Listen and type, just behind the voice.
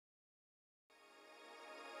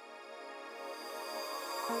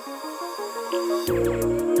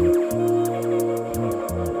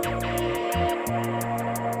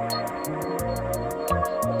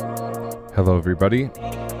Hello, everybody,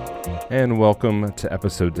 and welcome to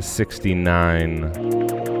episode 69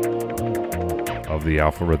 of the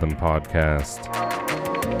Alpha Rhythm Podcast.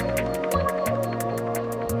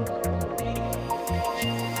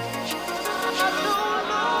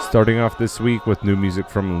 Starting off this week with new music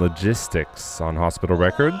from Logistics on Hospital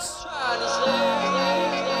Records.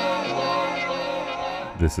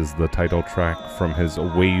 This is the title track from his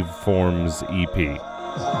Waveforms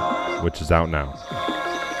EP, which is out now.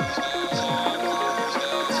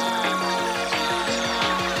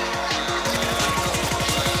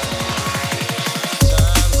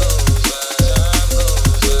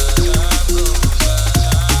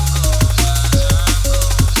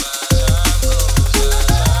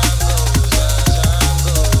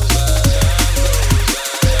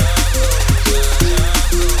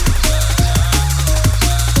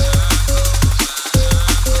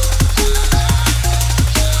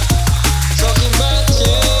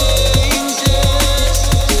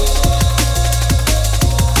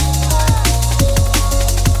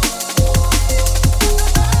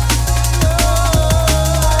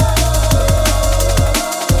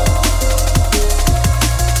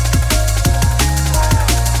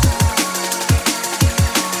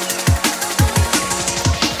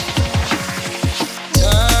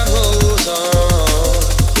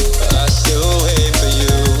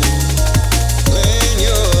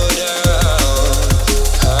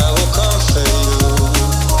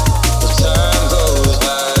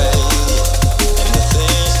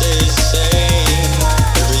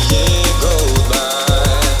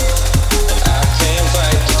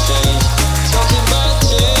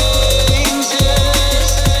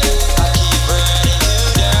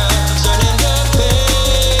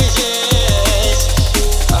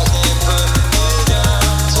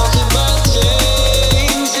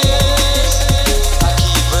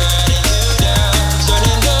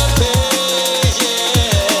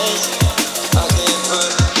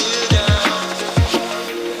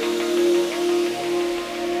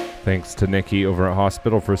 Thanks to Nikki over at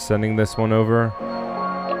Hospital for sending this one over.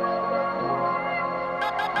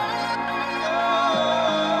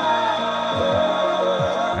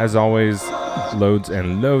 As always, loads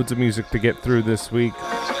and loads of music to get through this week,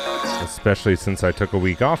 especially since I took a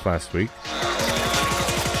week off last week.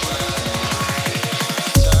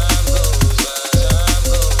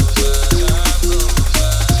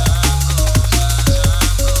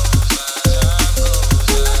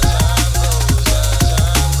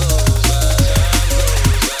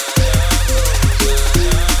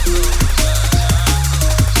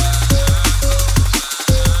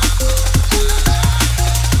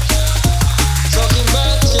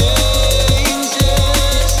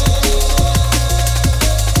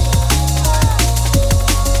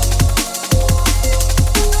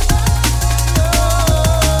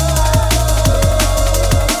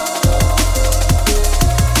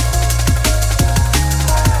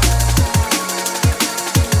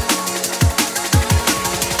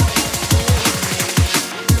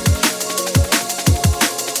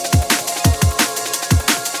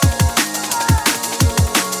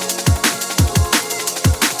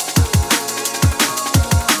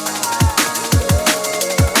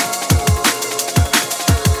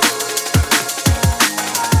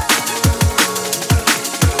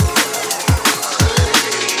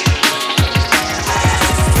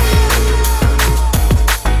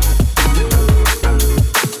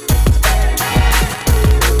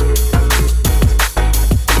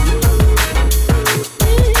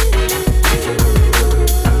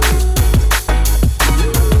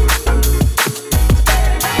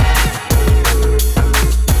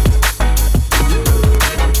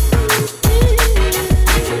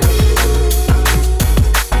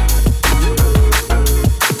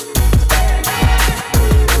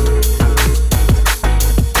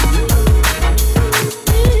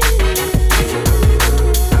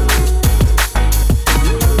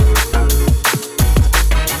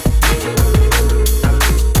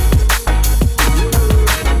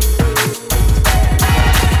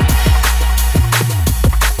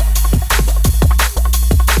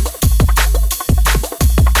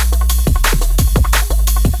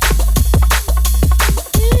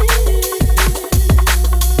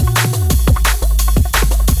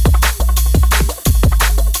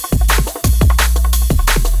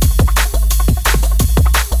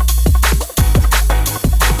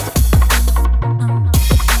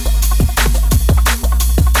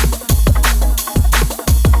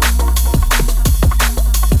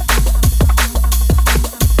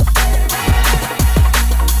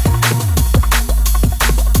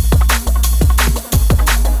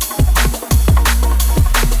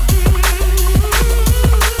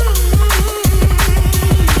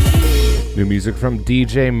 New music from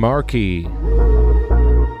DJ Markey.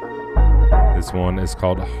 This one is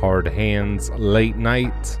called Hard Hands Late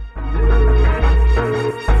Night.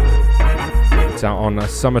 It's out on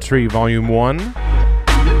Summitry Volume 1,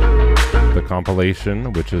 the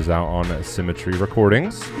compilation, which is out on Symmetry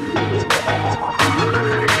Recordings.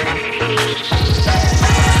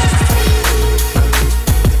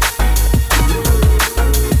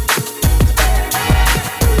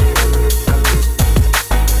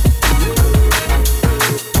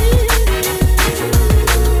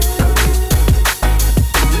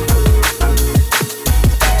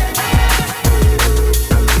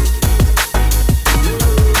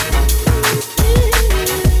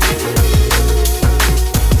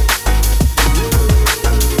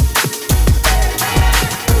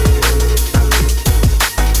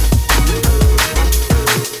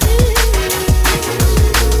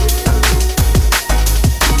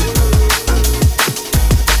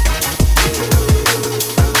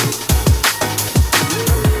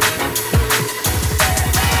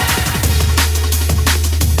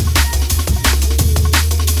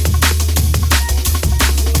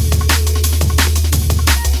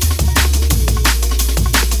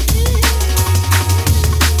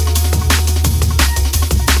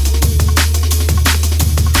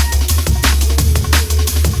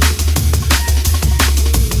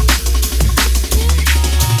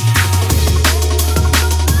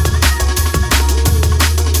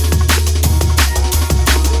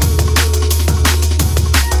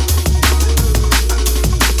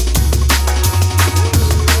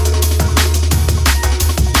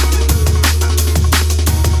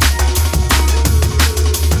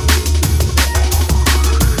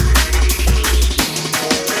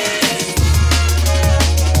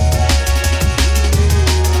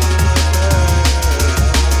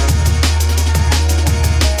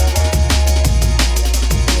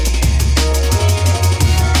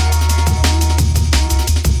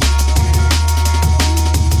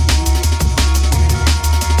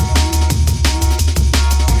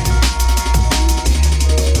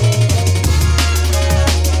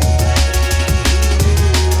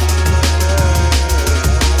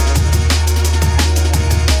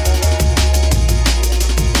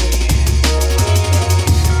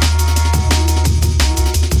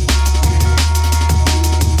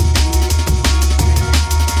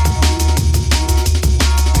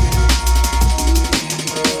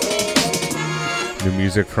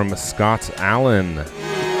 Music from Scott Allen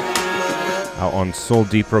out on Soul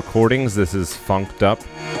Deep Recordings. This is Funked Up,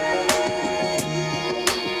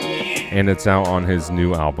 and it's out on his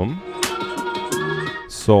new album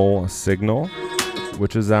Soul Signal,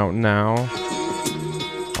 which is out now.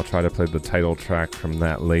 I'll try to play the title track from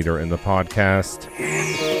that later in the podcast.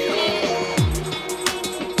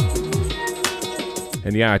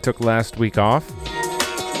 And yeah, I took last week off,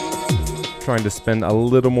 trying to spend a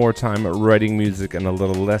little more time writing music and a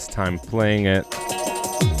little less time playing it.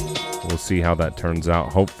 We'll see how that turns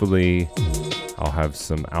out. Hopefully, I'll have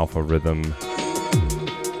some alpha rhythm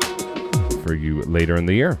for you later in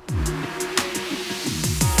the year.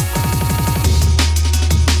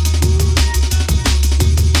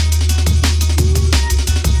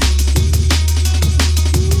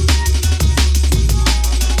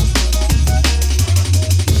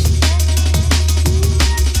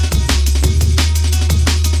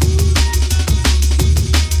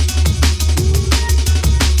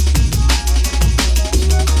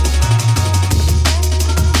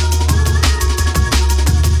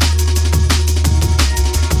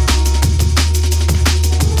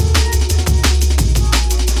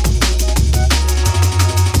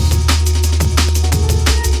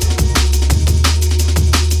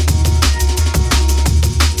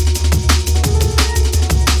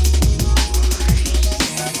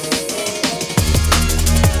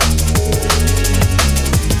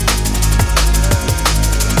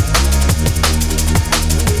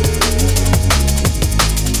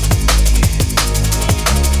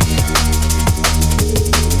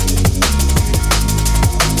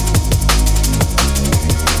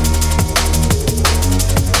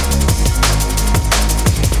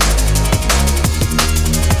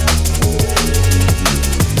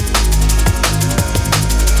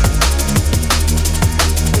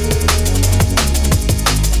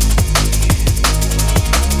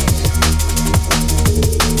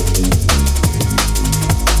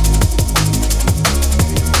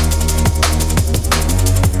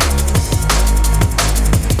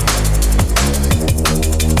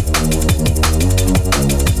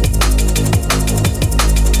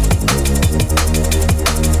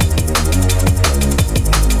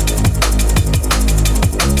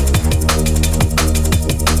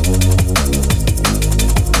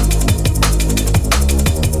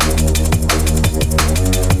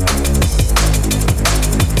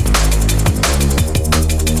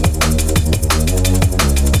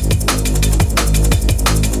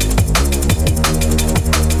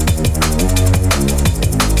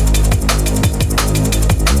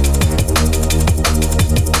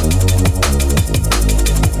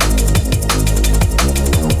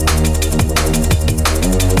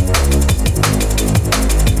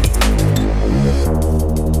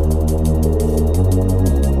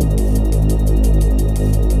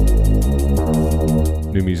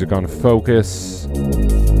 music on Focus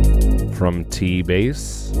from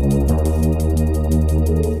T-Bass.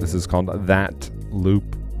 This is called That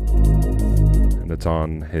Loop, and it's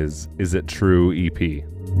on his Is It True EP.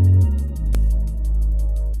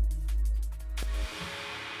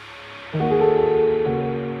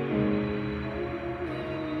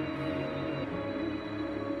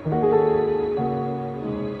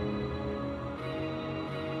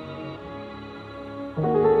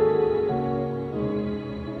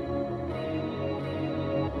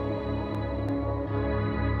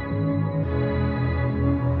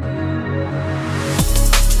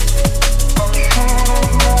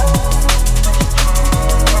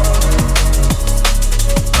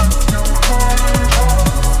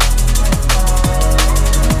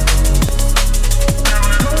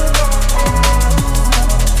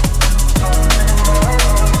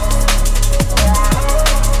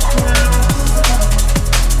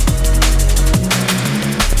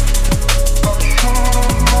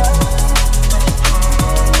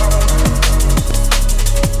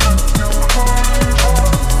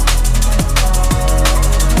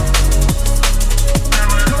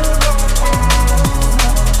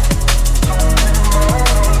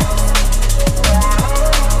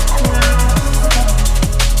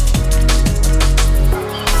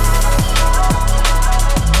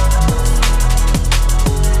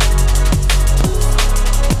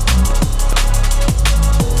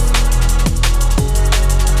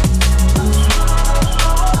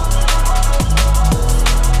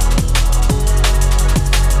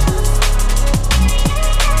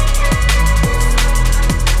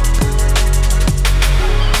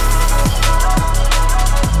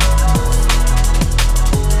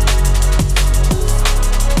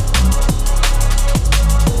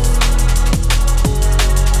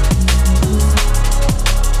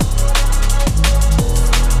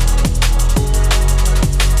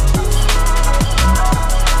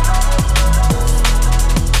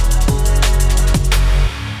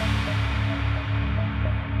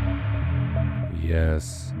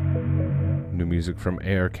 Yes. New music from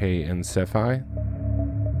ARK and Sephi.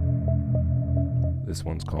 This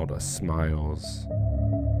one's called Smiles.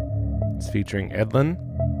 It's featuring Edlin.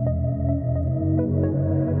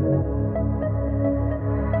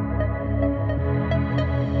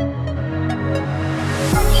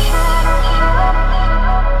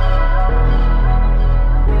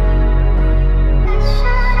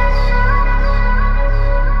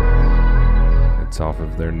 It's off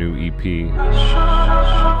of their new EP,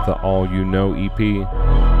 the All You Know EP,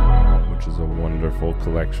 which is a wonderful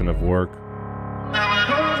collection of work.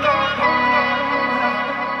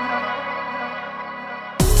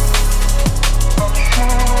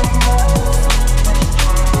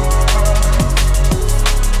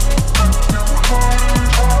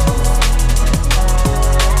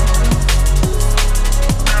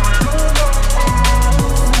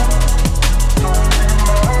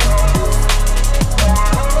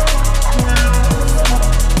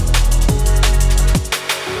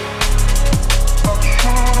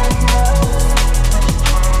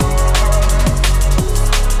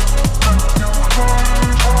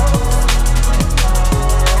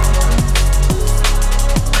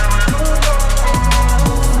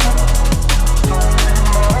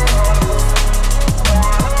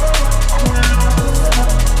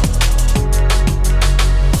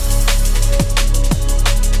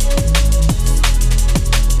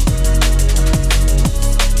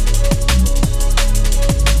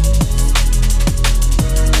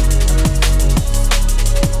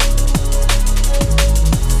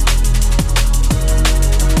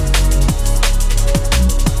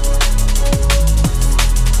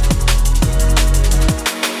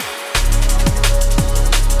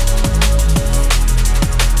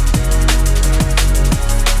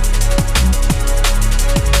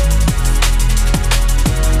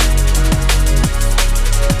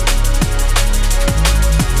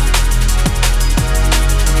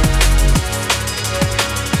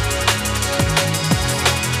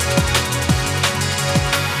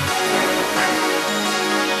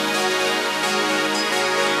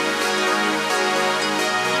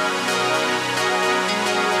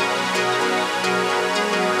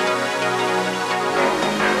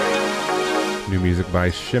 By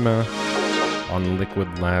Shima on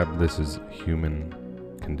Liquid Lab. This is Human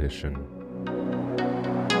Condition.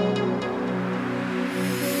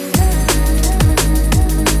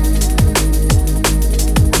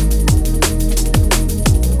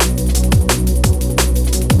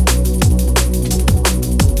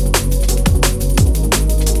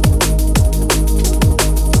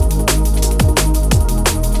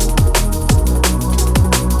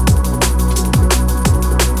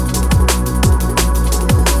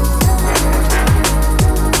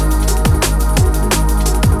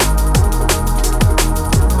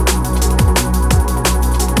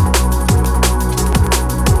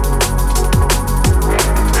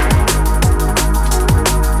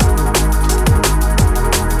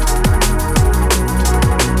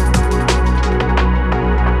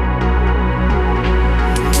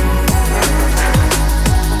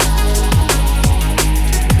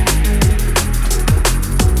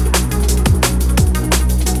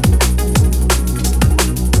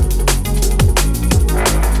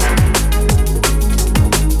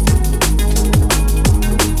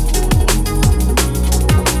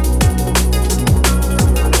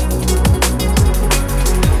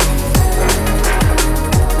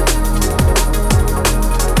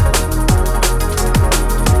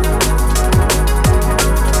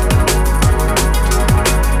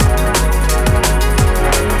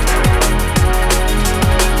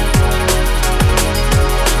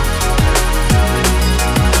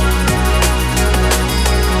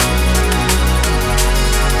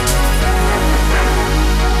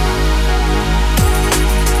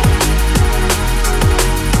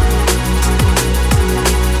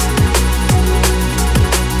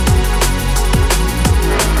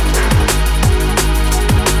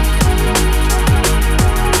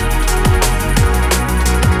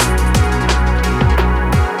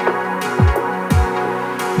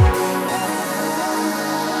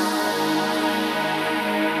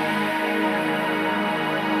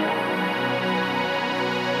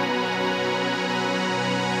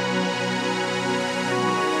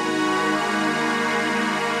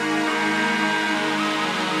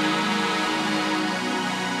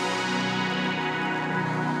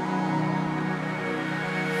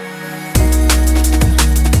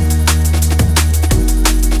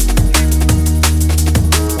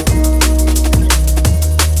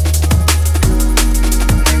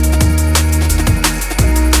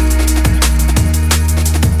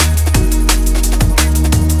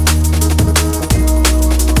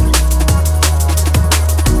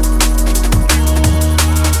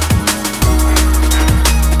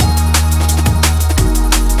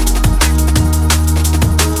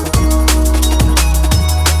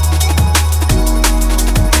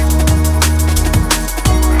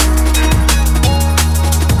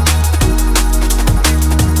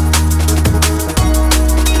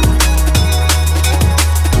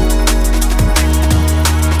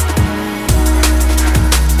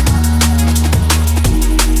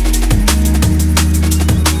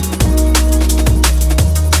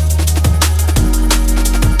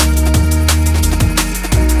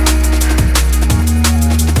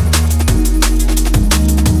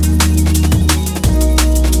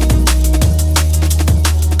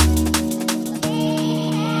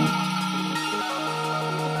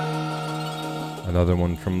 Another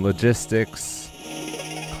one from Logistics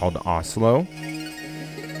called Oslo.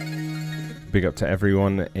 Big up to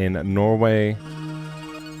everyone in Norway.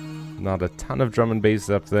 Not a ton of drum and bass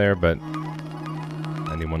up there, but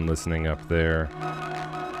anyone listening up there.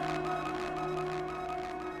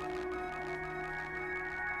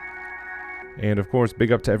 And of course,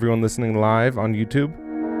 big up to everyone listening live on YouTube.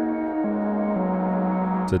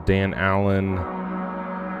 To Dan Allen,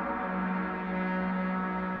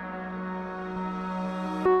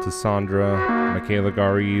 to Sandra, Michaela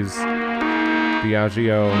Gariz,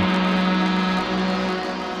 Biagio,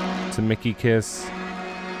 to Mickey Kiss,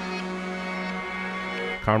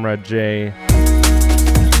 Comrade J,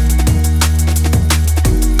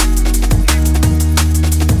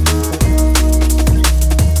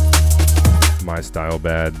 My Style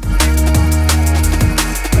Bad,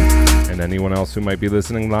 and anyone else who might be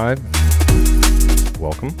listening live,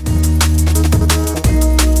 welcome.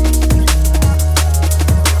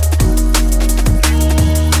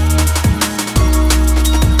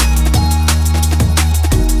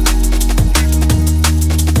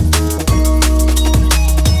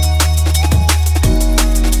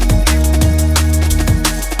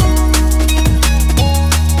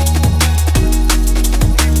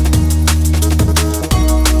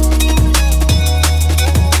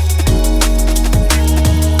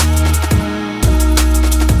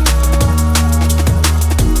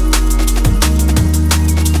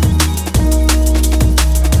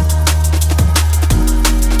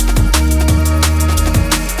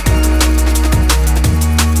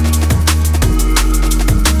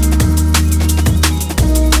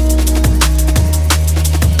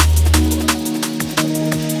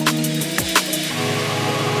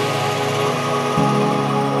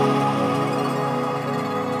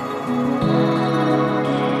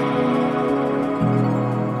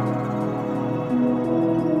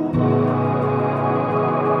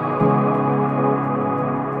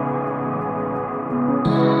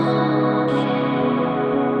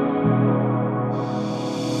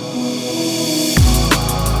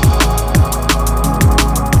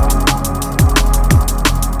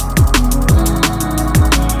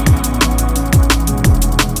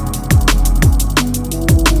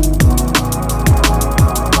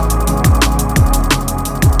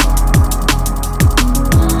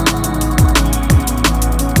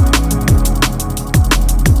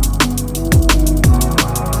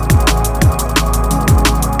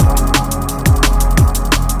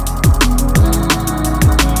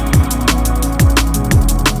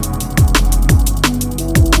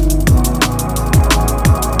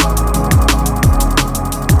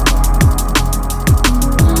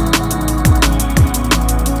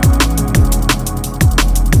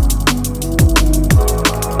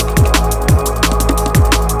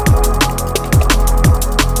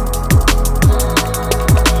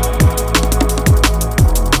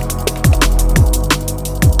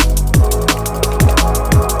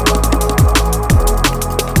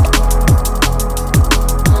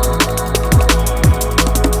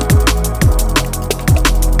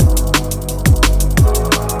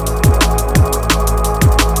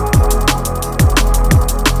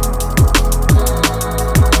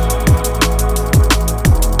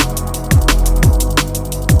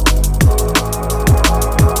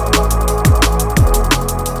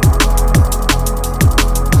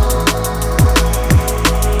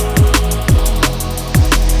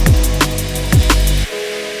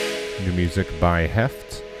 By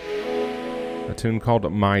Heft, a tune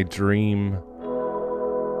called My Dream.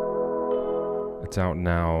 It's out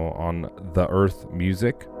now on The Earth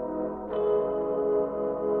Music.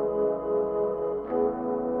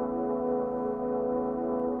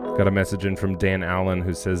 Got a message in from Dan Allen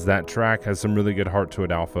who says that track has some really good heart to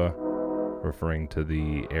it, Alpha, referring to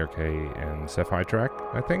the Airk and Sephi track,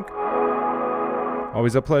 I think.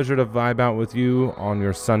 Always a pleasure to vibe out with you on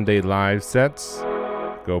your Sunday live sets.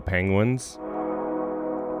 Go Penguins.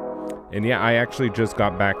 And yeah, I actually just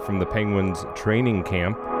got back from the Penguins training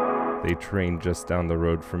camp. They trained just down the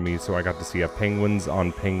road from me, so I got to see a Penguins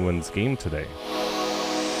on Penguins game today.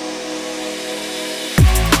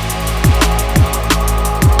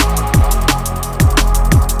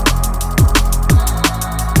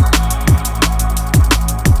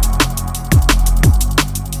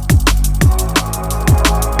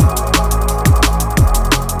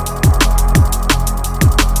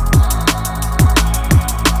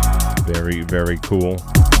 Very cool.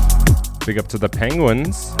 Big up to the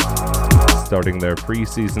Penguins, starting their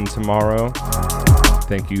preseason tomorrow.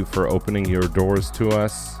 Thank you for opening your doors to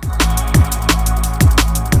us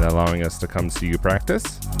and allowing us to come see you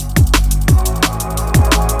practice.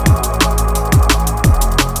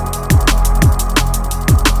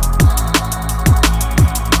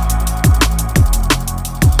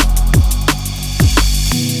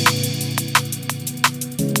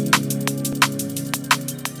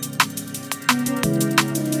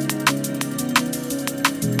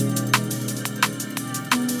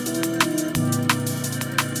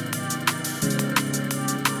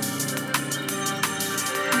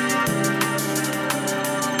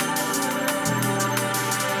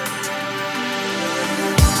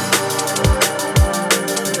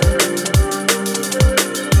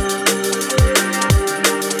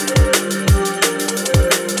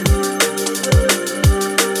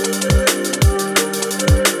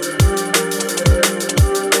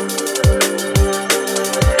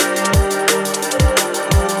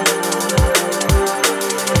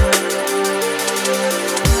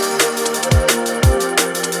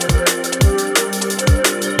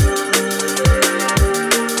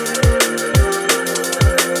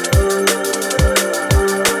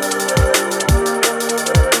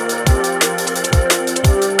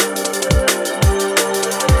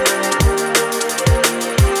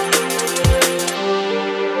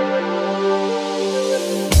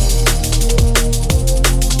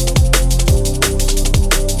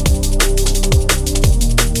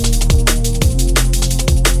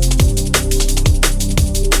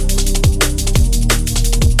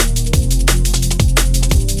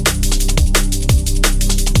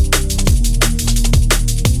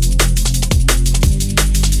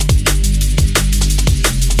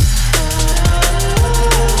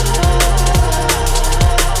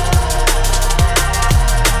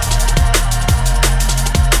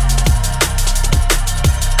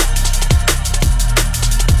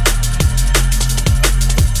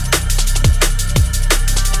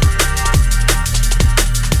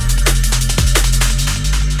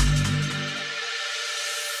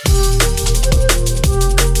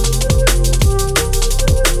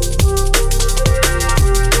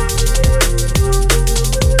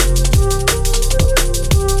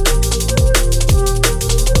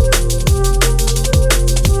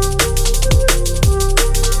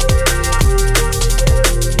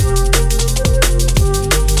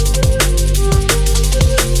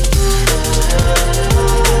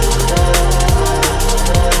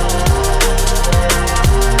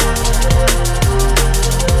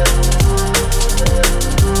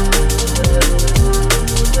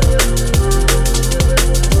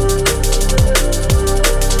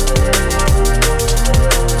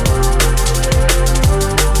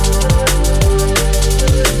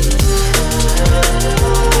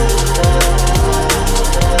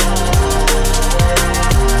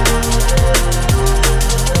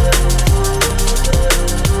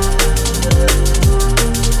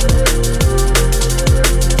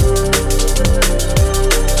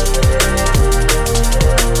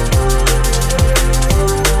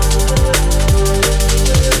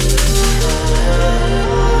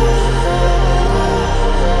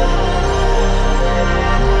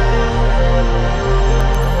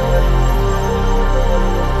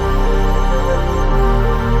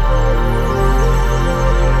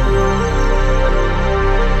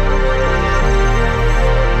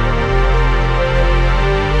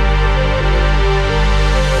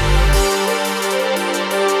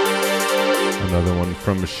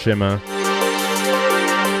 Shima.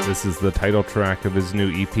 This is the title track of his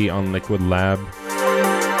new EP on Liquid Lab.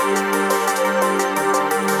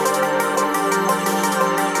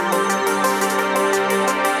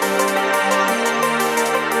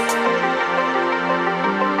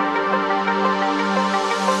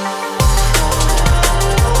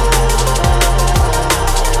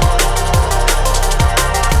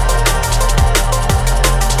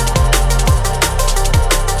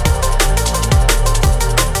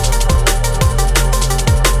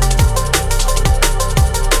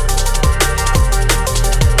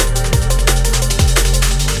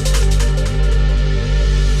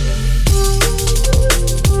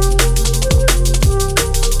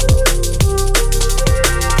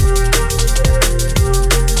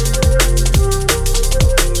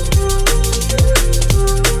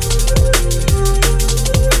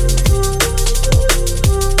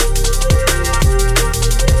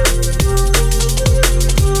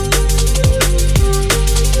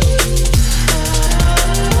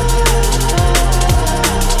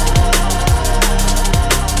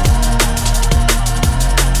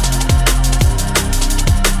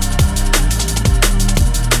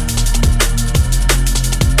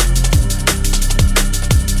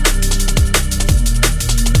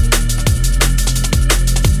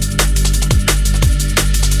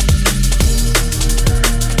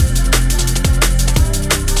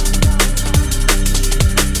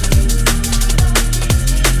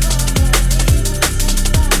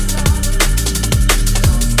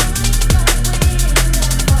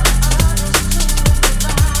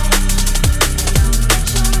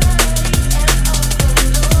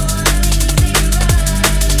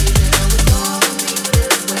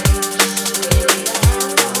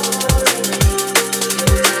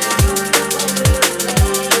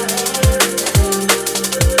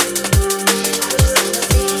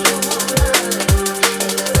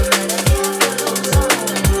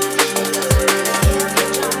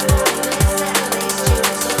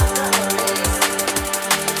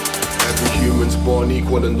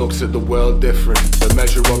 Equal and looks at the world different. The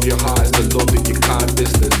measure of your heart is the love that you can't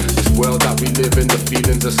distance. This world that we live in, the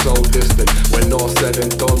feelings are so distant. When all said and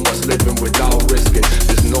done, what's living without risking?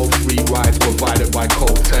 There's no free rides provided by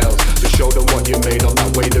coattails. To show them what you're made of,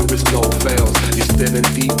 that way there is no fails. You're still in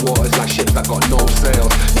deep waters like ships that got no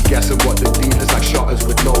sails. You're guessing what the deal is like shutters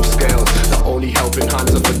with no scales. The only helping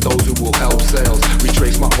hands are for those who will help sails.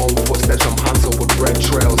 Retrace my own footsteps from hands over bread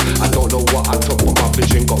trails. I don't know what I took, but my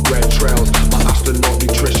vision got red trails. My astronaut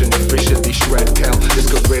nutrition efficiently shred kale. This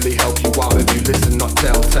could really help you out if you listen, not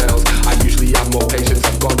tell tales. I usually have more patience,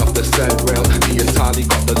 I've gone off the set rail. The entirely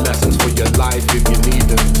got the lessons for your life if you need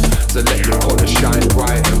them. So let your corner shine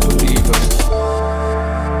bright and believe us.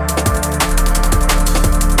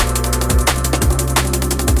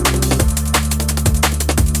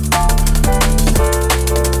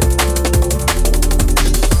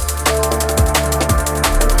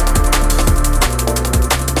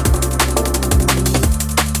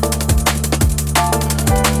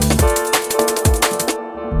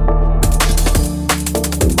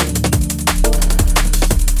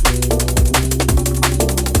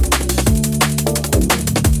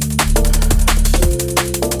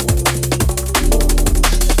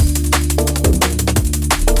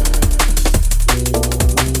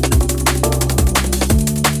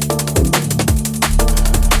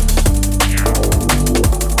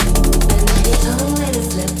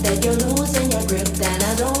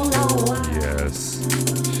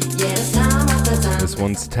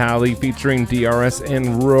 Tally featuring DRS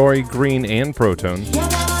and Roy Green and Proton.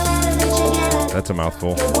 That's a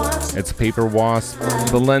mouthful. It's Paper Wasp,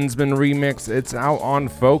 the Lensman remix. It's out on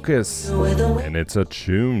Focus, and it's a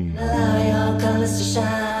tune.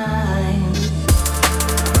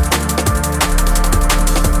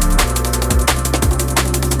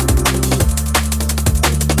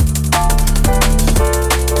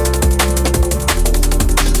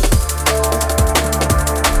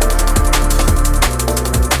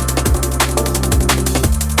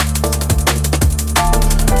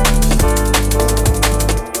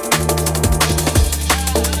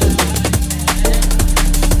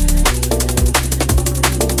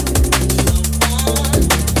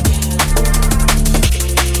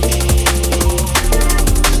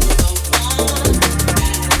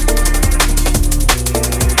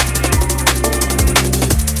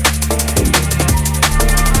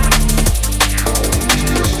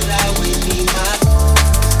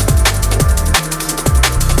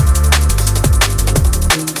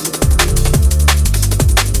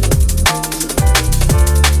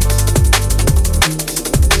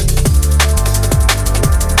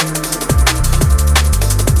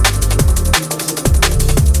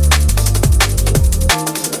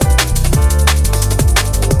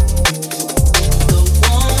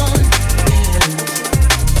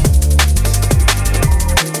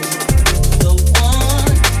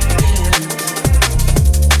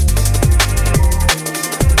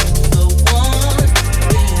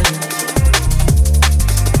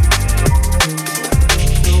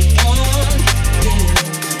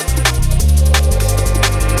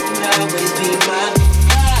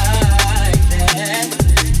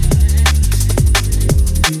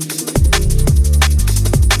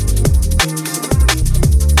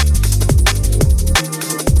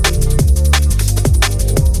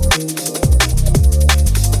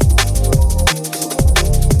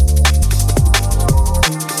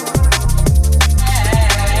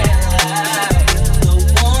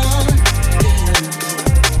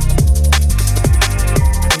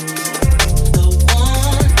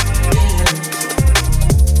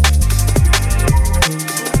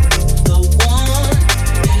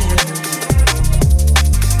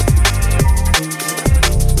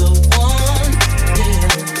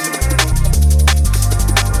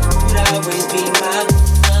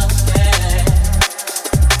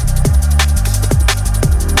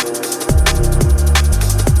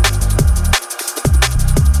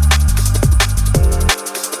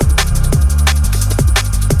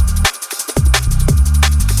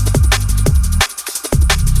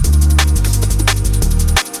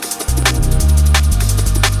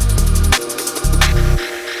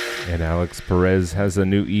 Alex Perez has a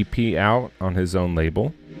new EP out on his own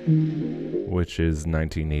label, which is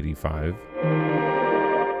 1985.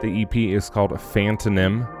 The EP is called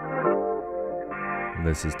Phantonym. And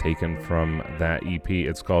this is taken from that EP.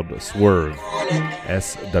 It's called Swerve,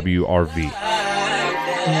 SWRV.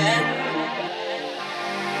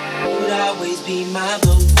 Would always be my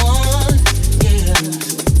the one,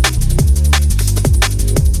 yeah.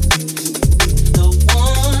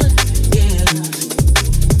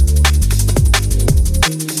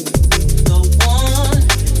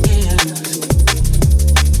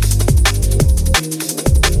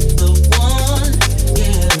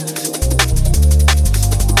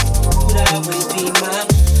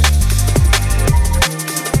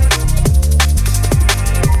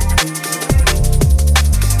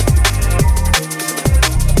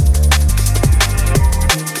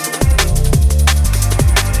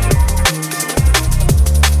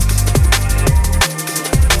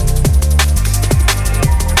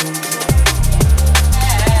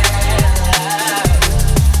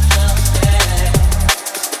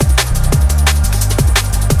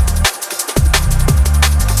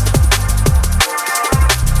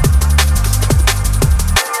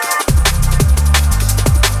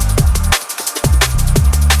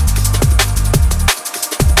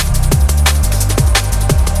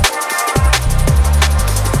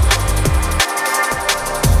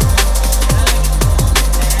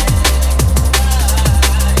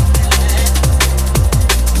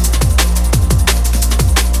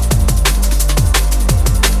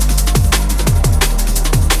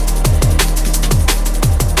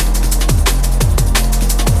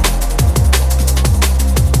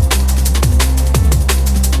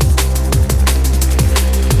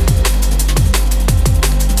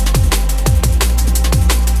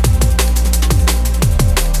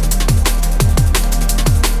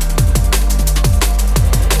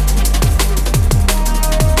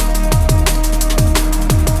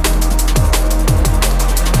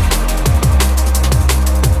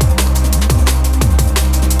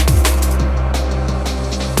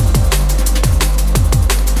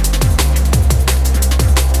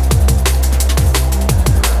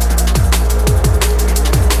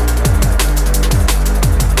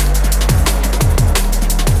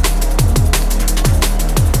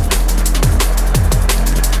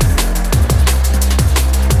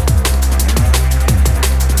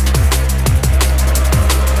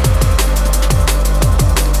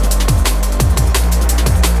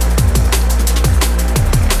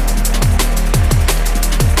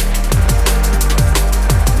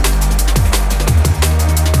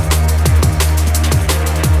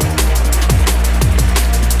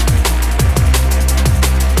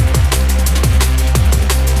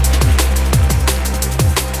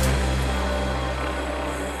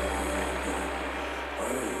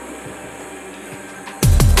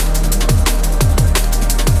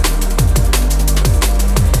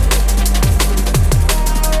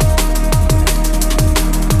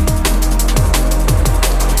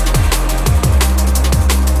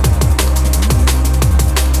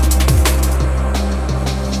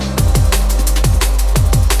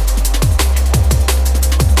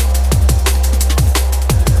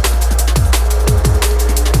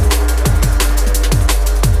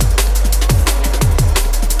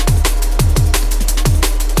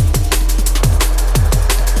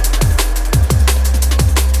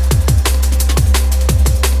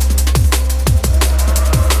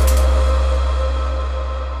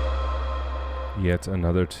 Yet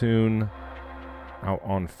another tune out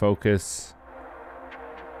on Focus.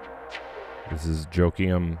 This is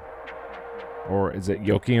Jokium, or is it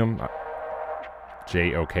Jokium?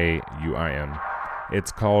 Jokuim.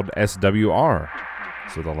 It's called SWR.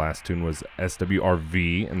 So the last tune was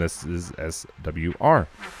SWRV, and this is SWR.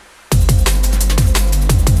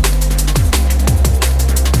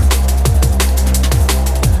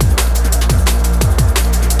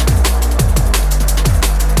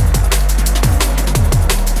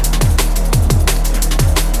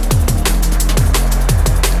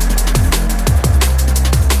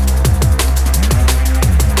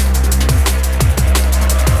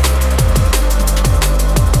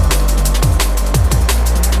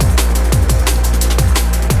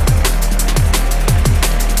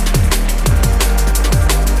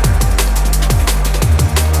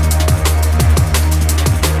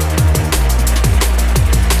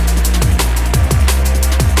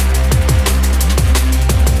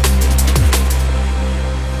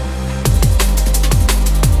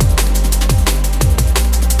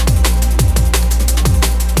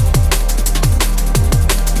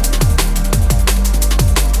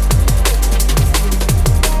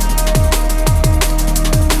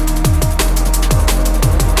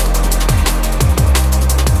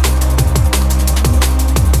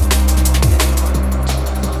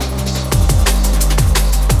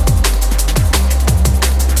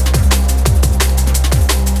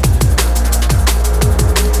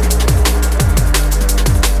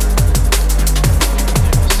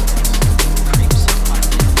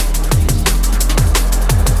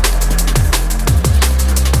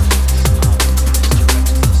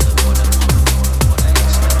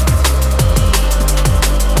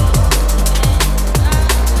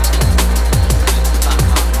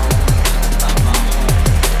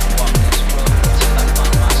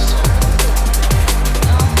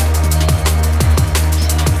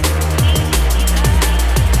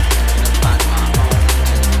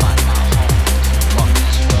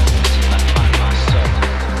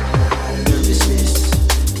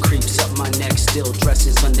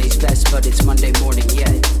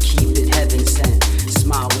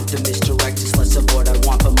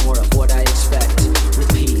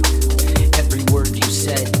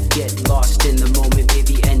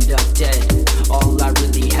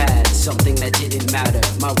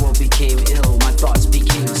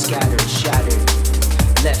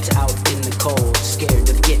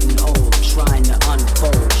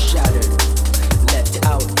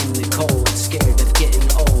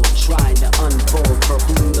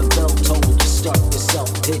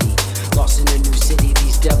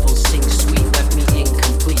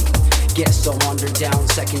 down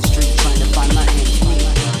Second Street trying to find my hands.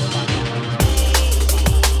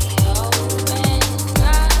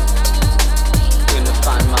 Gonna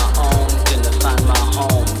find my own, gonna find my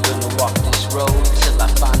home. Gonna walk this road till I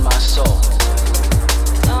find my soul.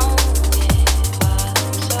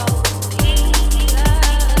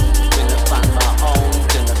 Gonna find my own,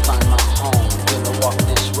 gonna find my home. Gonna walk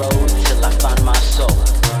this road till I find my soul.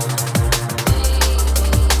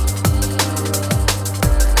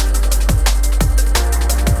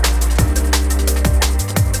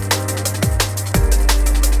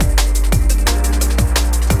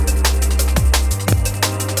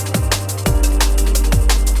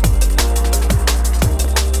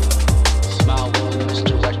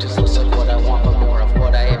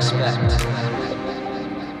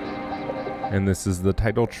 And this is the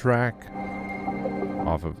title track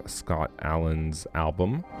off of Scott Allen's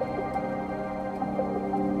album,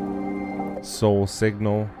 Soul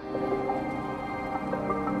Signal,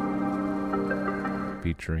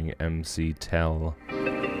 featuring MC Tell.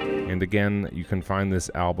 And again, you can find this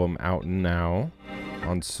album out now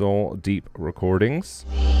on Soul Deep Recordings.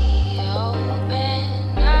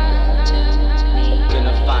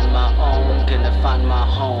 Gonna find my own, gonna find my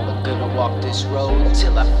home. Gonna walk this road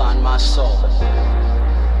till I find my soul.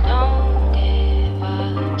 Don't give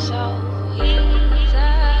up so easy.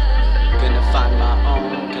 Gonna find my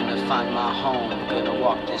own, gonna find my home. Gonna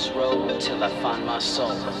walk this road till I find my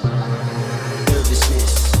soul.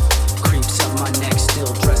 Nervousness creeps up my neck,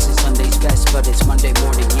 still dressing Sunday's best, but it's Monday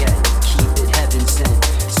morning yet. Keep it heaven sent.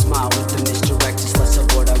 Smile with the misdirect. It's less of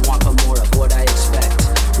what I want, but more of what I expect.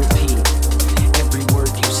 Repeat every word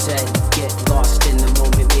you said. Get lost in the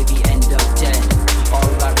moment, maybe end up dead.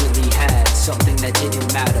 All I really had, something that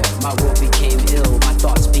didn't matter. My world became ill, my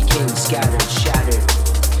thoughts became scattered, shattered.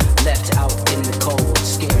 Left out in the cold,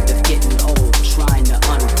 scared of getting old, trying to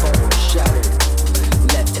unfold, shattered.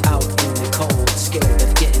 Left out in the cold, scared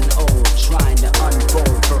of getting old, trying to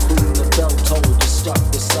unfold. For whom the bell tolled, just stuck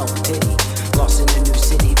with self-pity. Lost in a new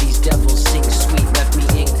city, these devils sing sweet, left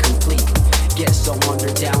me incomplete. Guess I'll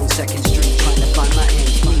wander down Second Street trying to find my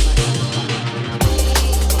hands.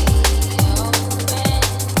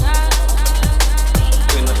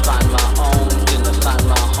 Gonna find my own, gonna find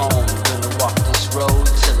my home. Gonna walk this road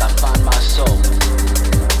till I find my soul.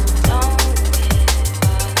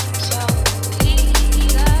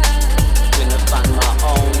 Gonna find my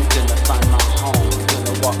own, gonna find my home.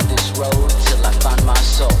 Gonna walk this road till I find my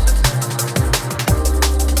soul.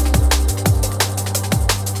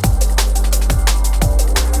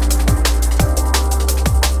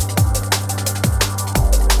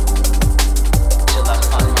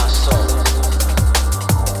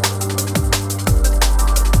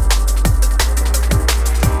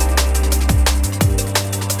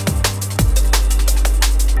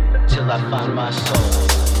 I find my soul.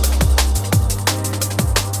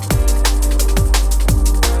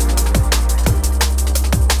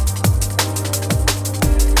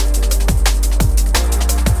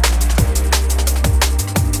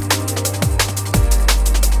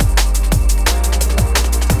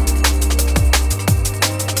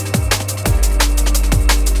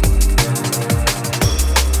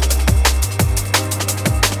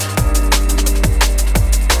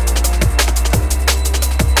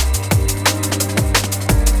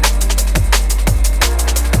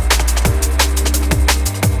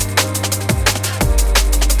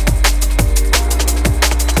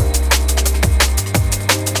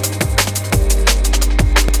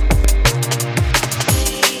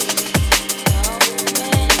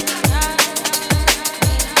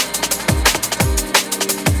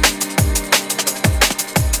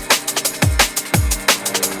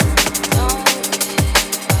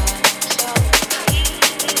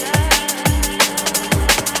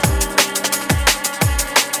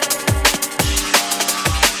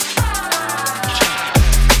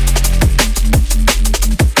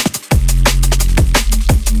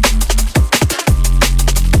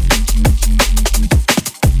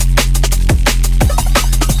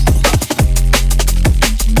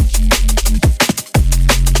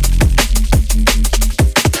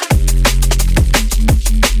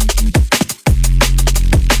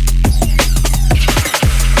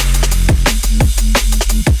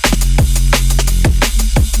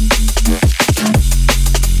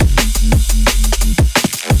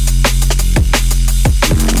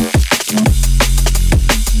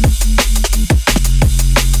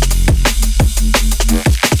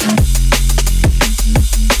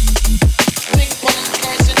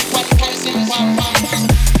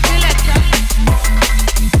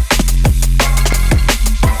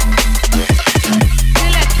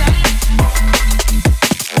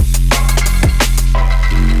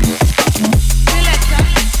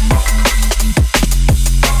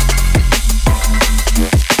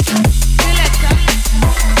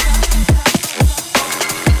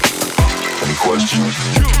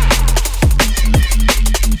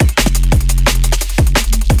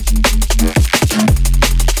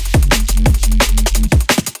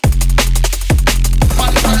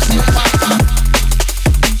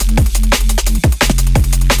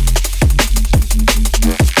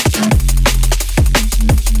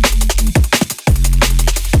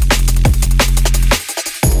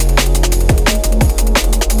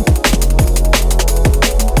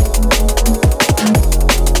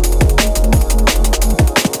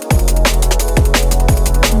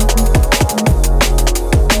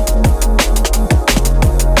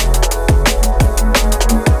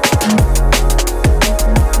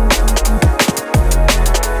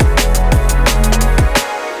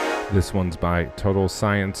 one's by Total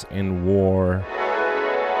Science and War.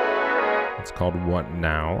 It's called What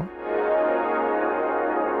Now?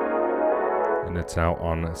 And it's out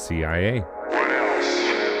on CIA.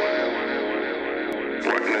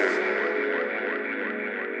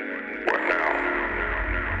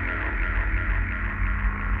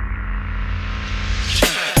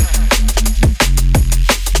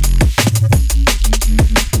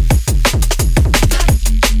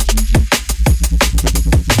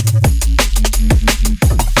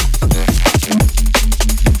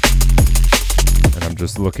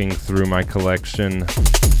 Just looking through my collection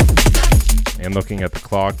and looking at the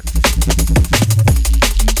clock.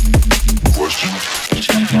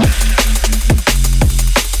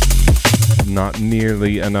 Not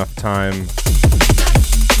nearly enough time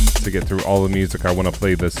to get through all the music I want to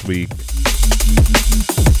play this week.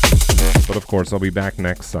 But of course, I'll be back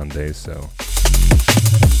next Sunday, so.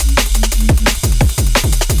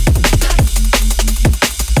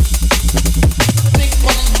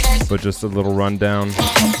 But just a little rundown.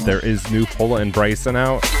 There is new Pola and Bryson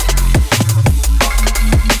out.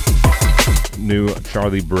 New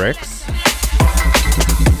Charlie Bricks.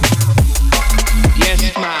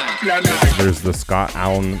 Yes, man. There's the Scott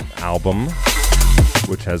Allen album,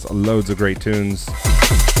 which has loads of great tunes.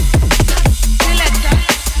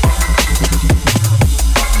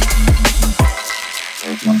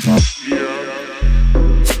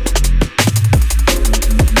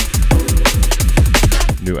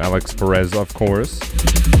 New Alex Perez, of course.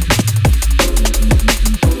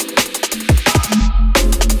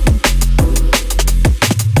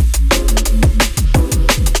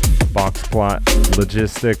 Box Plot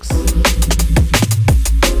Logistics.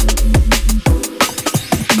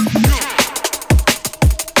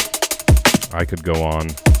 I could go on.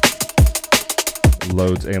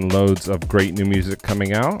 Loads and loads of great new music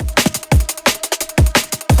coming out.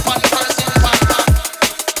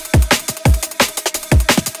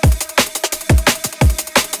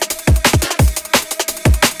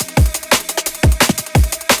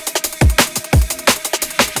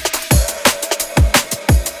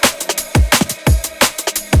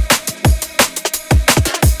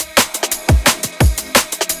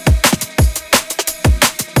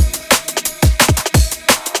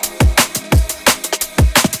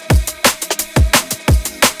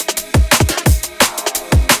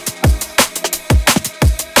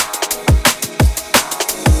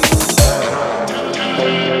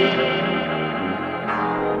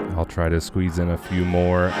 Try to squeeze in a few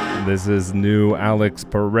more. This is new Alex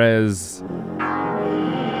Perez.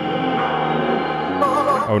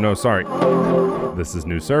 Oh no, sorry. This is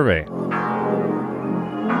new Survey.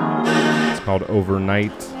 It's called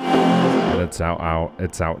Overnight, and it's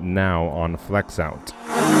out now on Flex Out.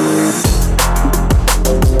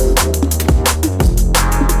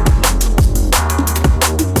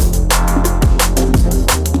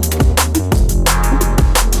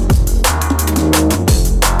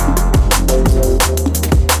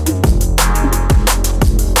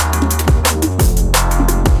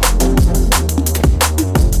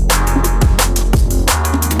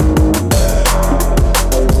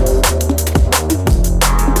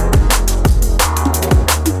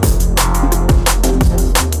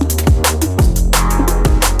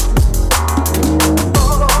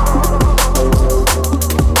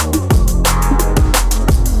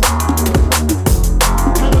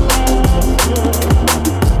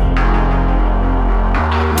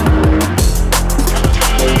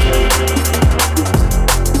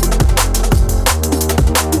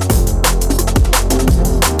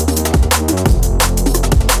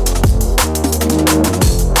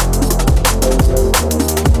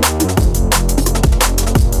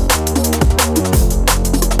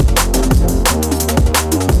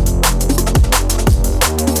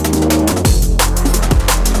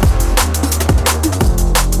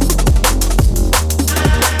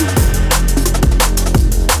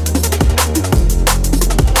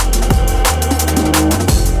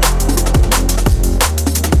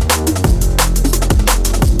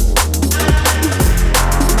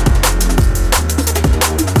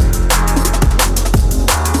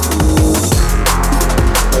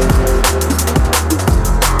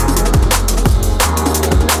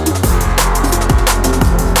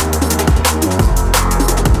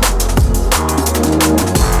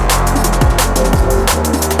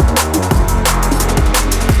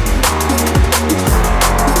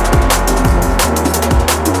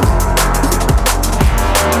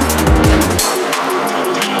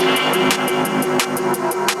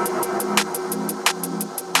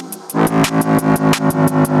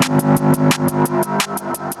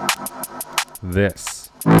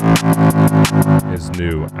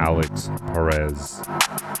 new Alex Perez.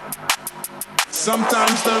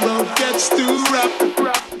 Sometimes the road gets too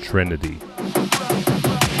rough. Trinity.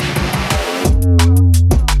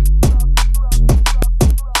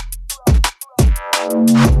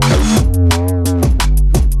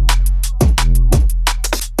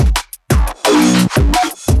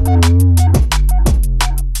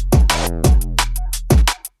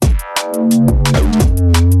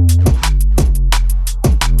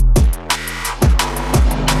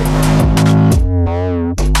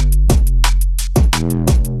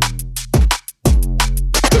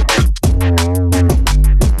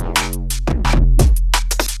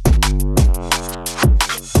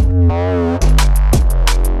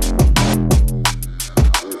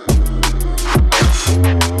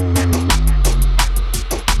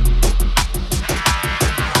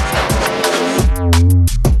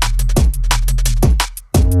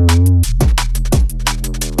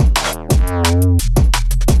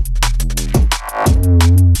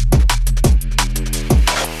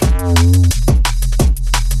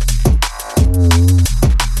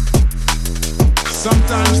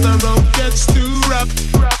 Sometimes the road gets too rough.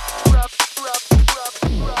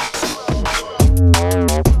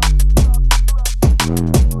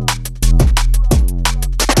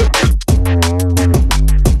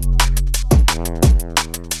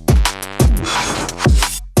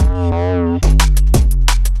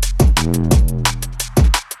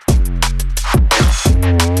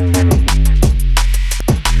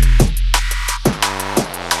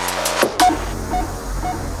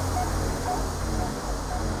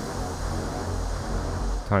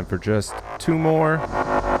 Time for just two more.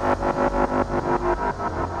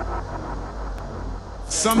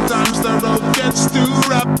 Sometimes the road gets too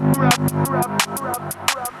rough.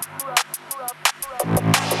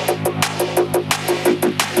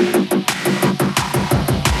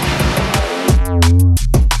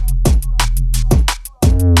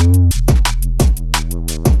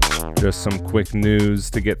 Just some quick news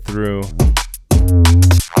to get through.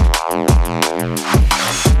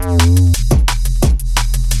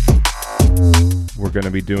 We're going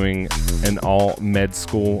to be doing an all med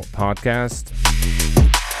school podcast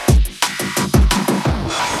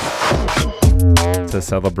to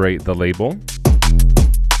celebrate the label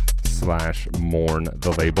 / mourn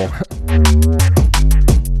the label.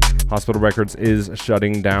 Hospital Records is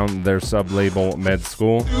shutting down their sub-label Med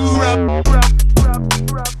School,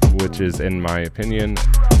 which is, in my opinion,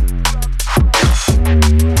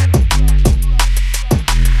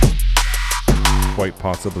 quite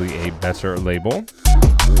possibly a better label.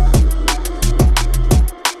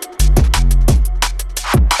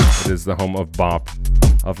 It is the home of Bop,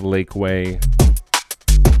 of Lakeway,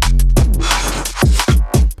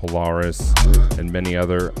 Polaris, and many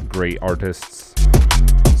other great artists.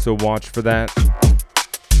 So watch for that.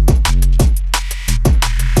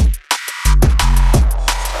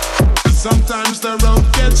 Sometimes the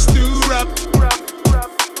road gets too rough.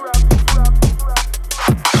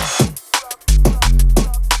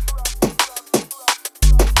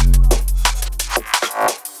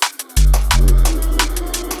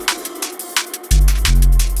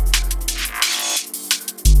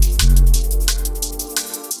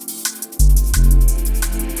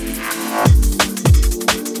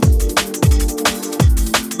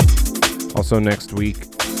 Also next week,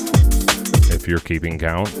 if you're keeping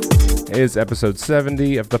count, is episode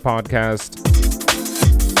 70 of the podcast,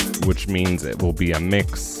 which means it will be a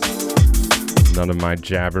mix. None of my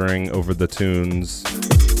jabbering over the tunes.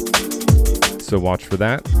 So watch for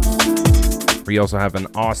that. We also have an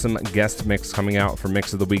awesome guest mix coming out for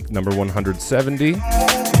Mix of the Week number 170.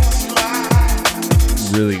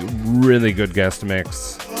 Really good guest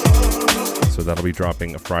mix. So that'll be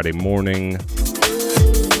dropping Friday morning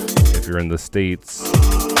if you're in the States,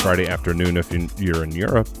 Friday afternoon if you're in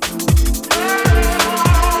Europe.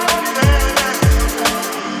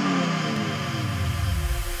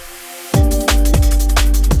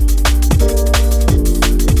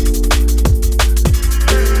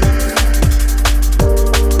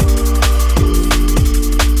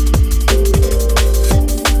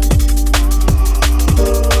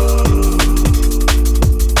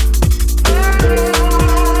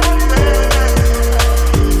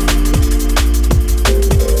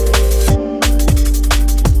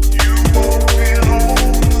 You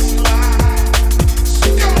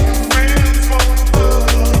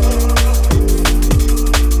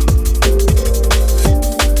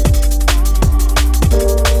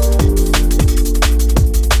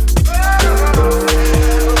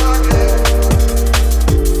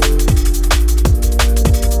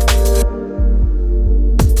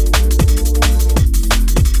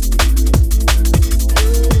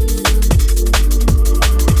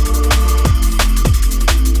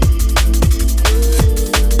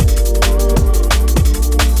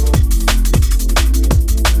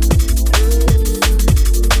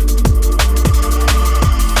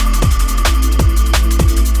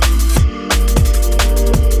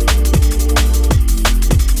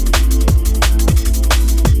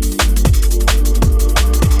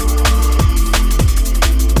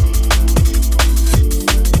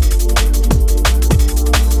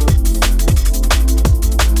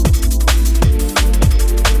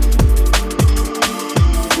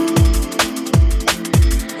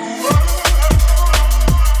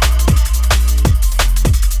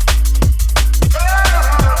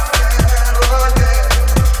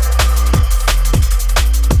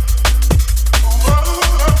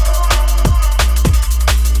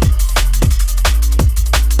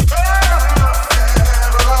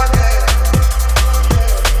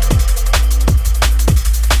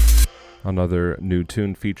Another new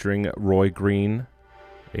tune featuring Roy Green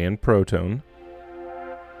and Protone.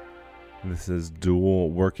 This is Dual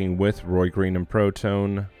working with Roy Green and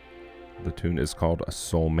Protone. The tune is called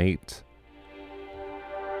Soulmate.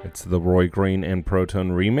 It's the Roy Green and Protone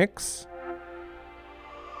remix.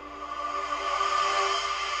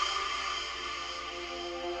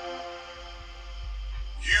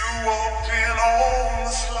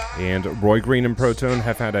 And Roy Green and Protone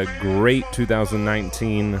have had a great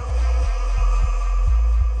 2019.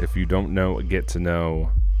 If you don't know, get to know.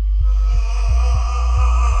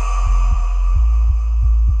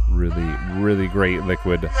 Really, really great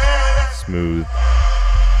liquid, smooth,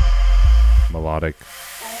 melodic.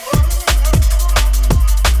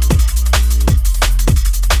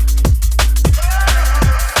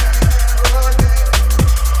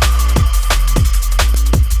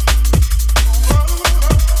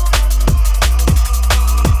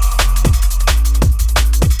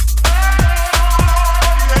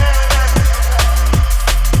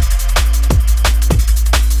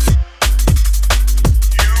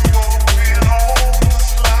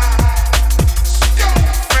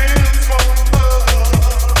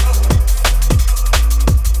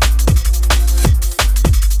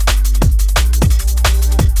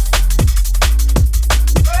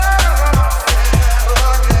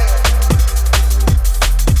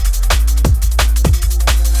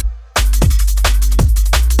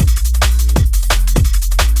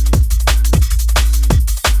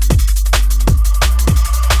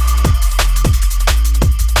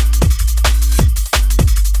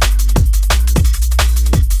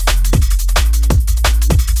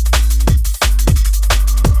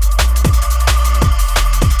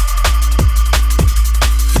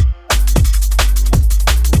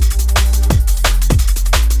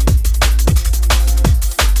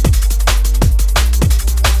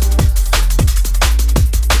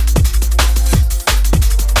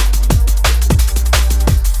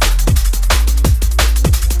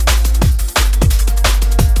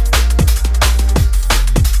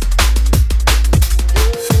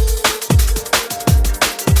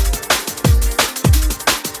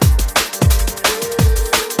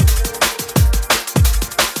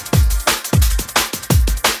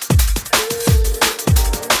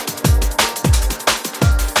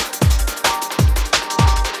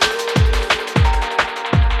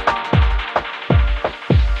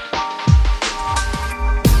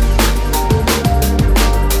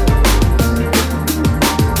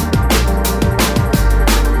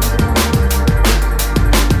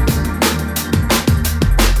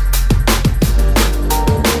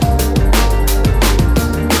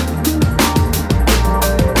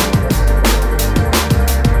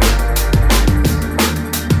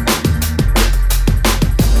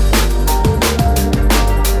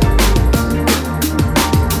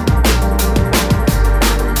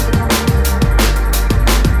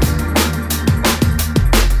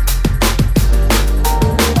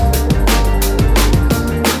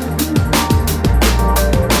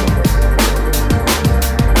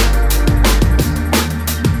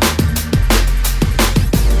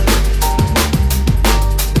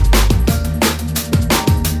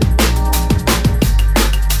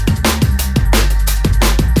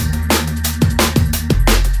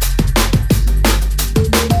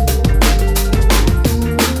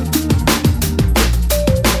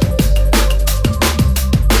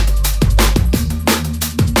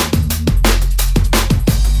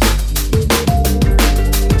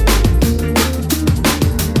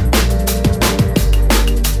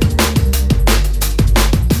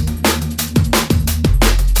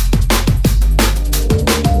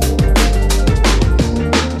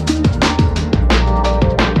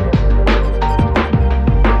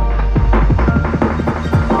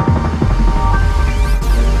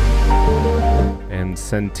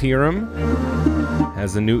 Sentirum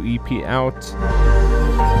has a new EP out.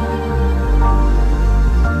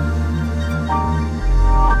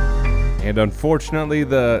 And unfortunately,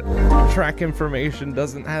 the track information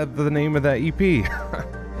doesn't have the name of that EP.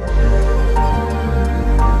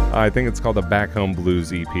 I think it's called the Back Home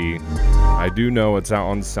Blues EP. I do know it's out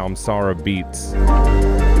on Samsara Beats.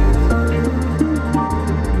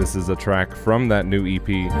 This is a track from that new EP.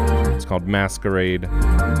 It's called Masquerade.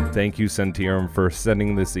 Thank you, Sentirum, for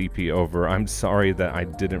sending this EP over. I'm sorry that I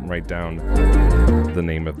didn't write down the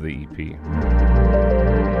name of the EP.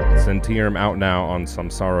 Sentirum out now on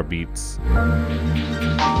Samsara Beats.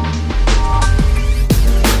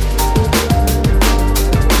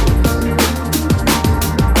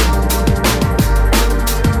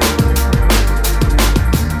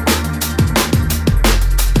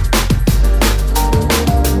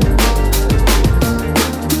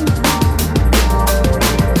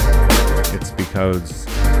 because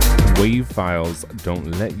WAV files don't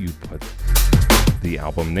let you put the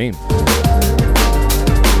album name.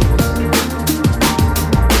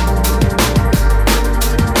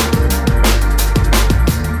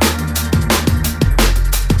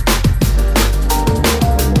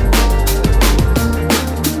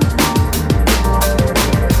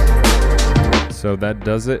 So that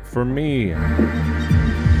does it for me.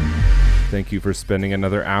 Thank you for spending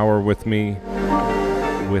another hour with me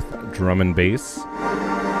with drum and bass.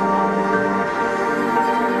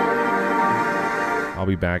 I'll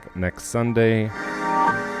be back next Sunday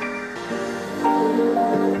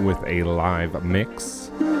with a live mix.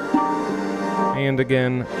 And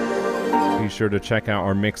again, be sure to check out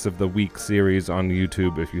our Mix of the Week series on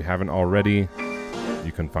YouTube if you haven't already.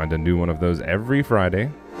 You can find a new one of those every Friday.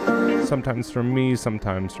 Sometimes from me,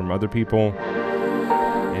 sometimes from other people.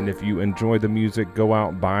 And if you enjoy the music, go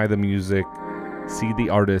out, buy the music, see the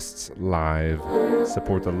artists live,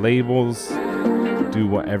 support the labels, do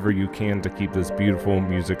whatever you can to keep this beautiful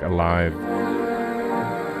music alive.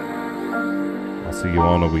 I'll see you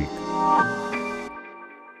all in a week.